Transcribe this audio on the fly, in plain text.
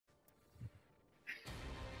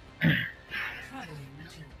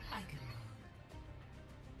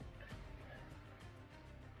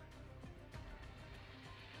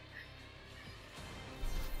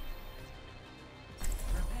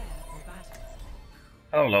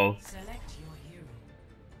Hello. Select your hero.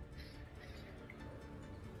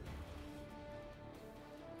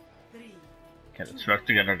 Three, Okay, let's work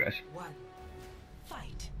together, guys. one.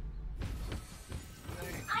 Fight.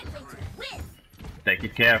 I'm going to win. Take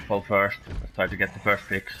it careful first. Let's try to get the first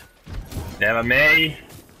fix. They have a Mei.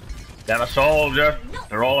 They have a soldier.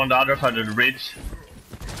 They're all on the other side of the bridge.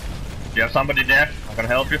 Do you have somebody there? I can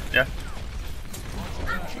help you. Yeah.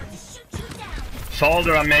 I'm going to shoot you down.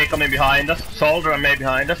 Soldier and Mei coming behind us. Soldier and Mei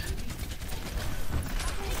behind us.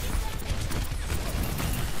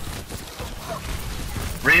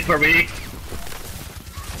 Reaper weak.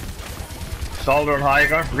 Soldier and high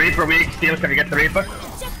ground. Reaper weak. Still, can we get the Reaper?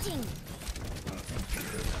 Ejecting.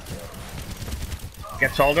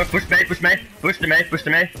 Get Soldier. Push Mei, push Mei. Push the Mei, push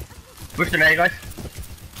the Mei. Push the Mei, guys.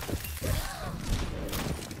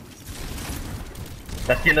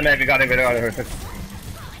 Let's kill the Mei. We got it.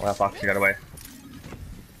 Well, fuck, she got away.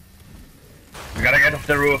 We gotta get off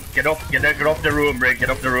the roof. Get off the room, Brick. Get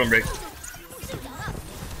off the room, Brick.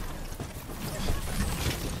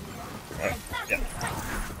 Yeah.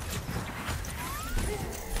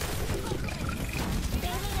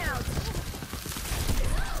 Bailing out.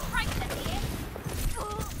 Right there.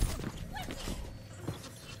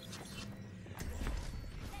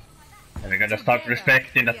 And we're gonna start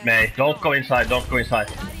respecting that Mei. Don't go inside, don't go inside.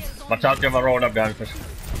 Watch out, you have a road up behind us.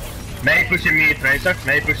 Mei pushing me, Tracer.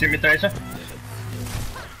 Mei pushing me, Tracer.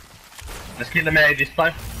 Let's kill the Mei this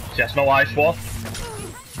time. She has no ice wall.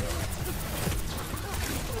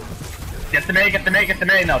 Get the Mei, get the Mei, get the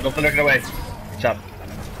Mei now. Don't look away. Good job.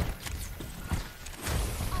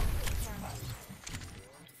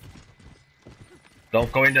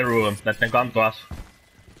 Don't go in the room. Let them come to us.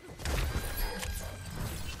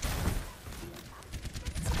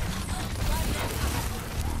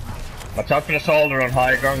 Watch out for the soldier on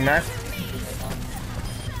high ground now.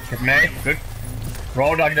 Get Mei, good.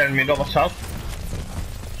 Roadhog there in middle, watch out.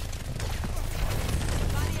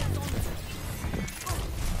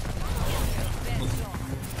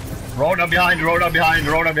 Roadhog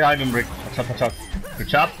behind him, Brick. Watch out. Good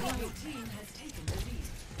job.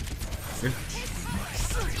 Good.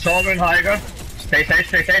 Soldier in high ground. Stay safe.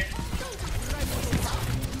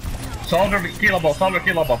 Soldier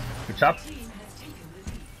killable. Good job.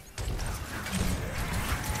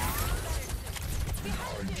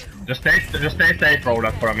 Just stay safe,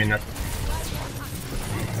 Roadhog, for a minute.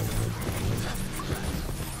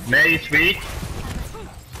 Mei is weak.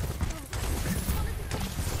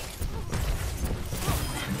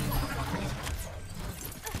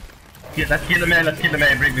 Let's kill the Mei,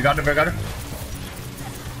 Brick. We got it.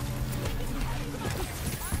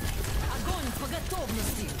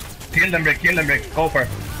 Kill them, Brick. Go for it.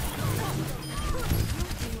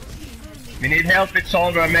 We need help with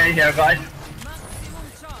Soldier and Mei here, guys.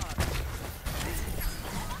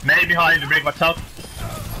 Mei behind the Brick, watch out.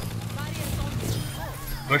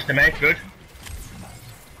 Push the Mei, good.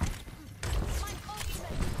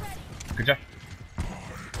 Good job.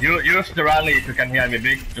 Use the rally if you can hear me,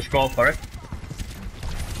 Big. Just go for it.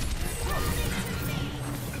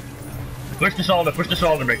 Push the soldier, Brick.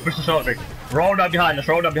 Roadhog behind us,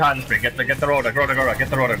 Brick. Get the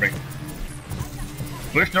Roadhog, Brick.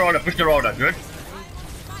 Push the Roadhog, good.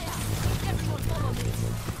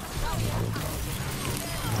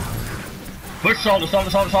 Push soldier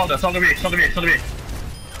weak.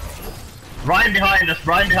 Ryan behind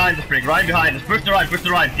us, Brick. Ryan behind us. Push the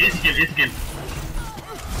Ryan. Easy kill.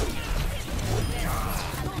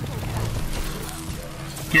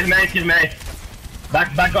 Kill Mei.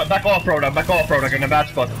 Back off, Roadhog, in a bad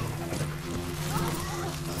spot.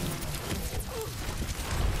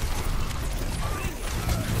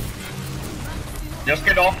 Just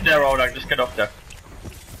get off there, Roadhog,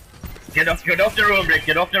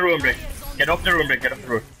 Get off the room, Brick. Get off the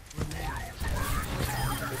room.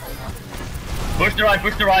 Push the Ryan,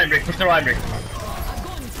 Brick.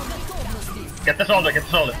 Get the soldier.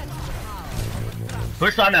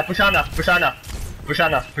 Push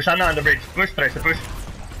Anna on the bridge. Push, Tracer, push.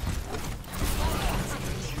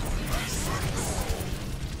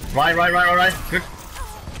 Right. Good.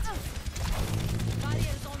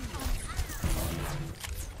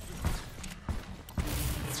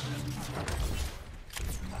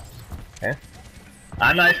 Okay.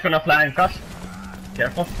 Anna is gonna flank us.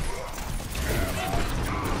 Careful.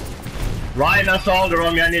 Ryan and Soldier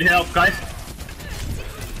on me, I need help, guys.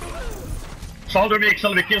 Soldier weak,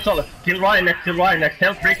 kill Soldier. Kill Ryan next.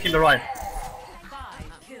 Help Brick, kill the Ryan.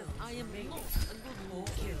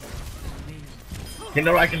 Kill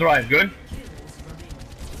the right, good.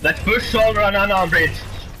 Let's push shoulder and on bridge.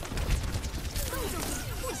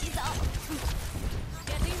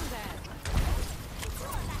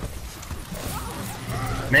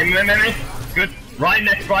 Maybe. Good. Right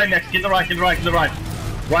next. Get the right. Right.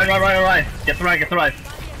 Get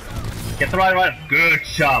the right. Good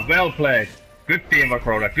job. Well played. Good teamwork,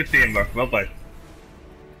 Roda. Good teamwork. Well played.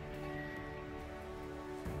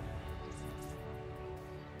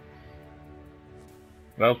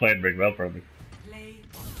 Well played, Brick. Well played. Play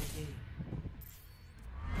of the game.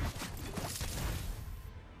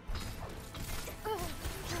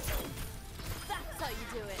 That's how you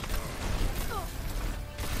do it.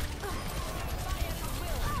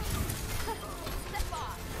 Step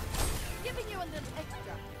off. Giving you a little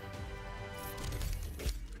extra.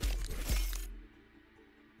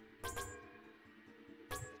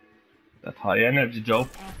 That high energy, Joe.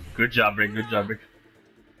 Good job, Brick.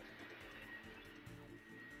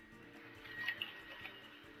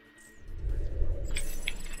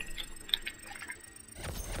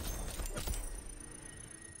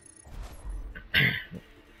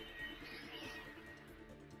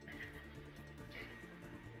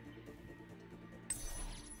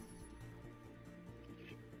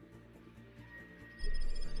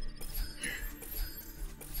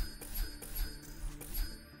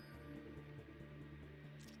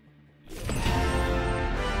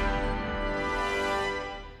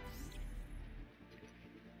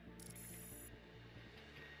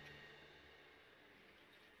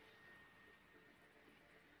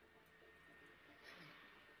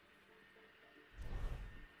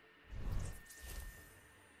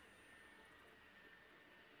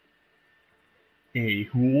 Ei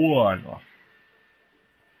huono.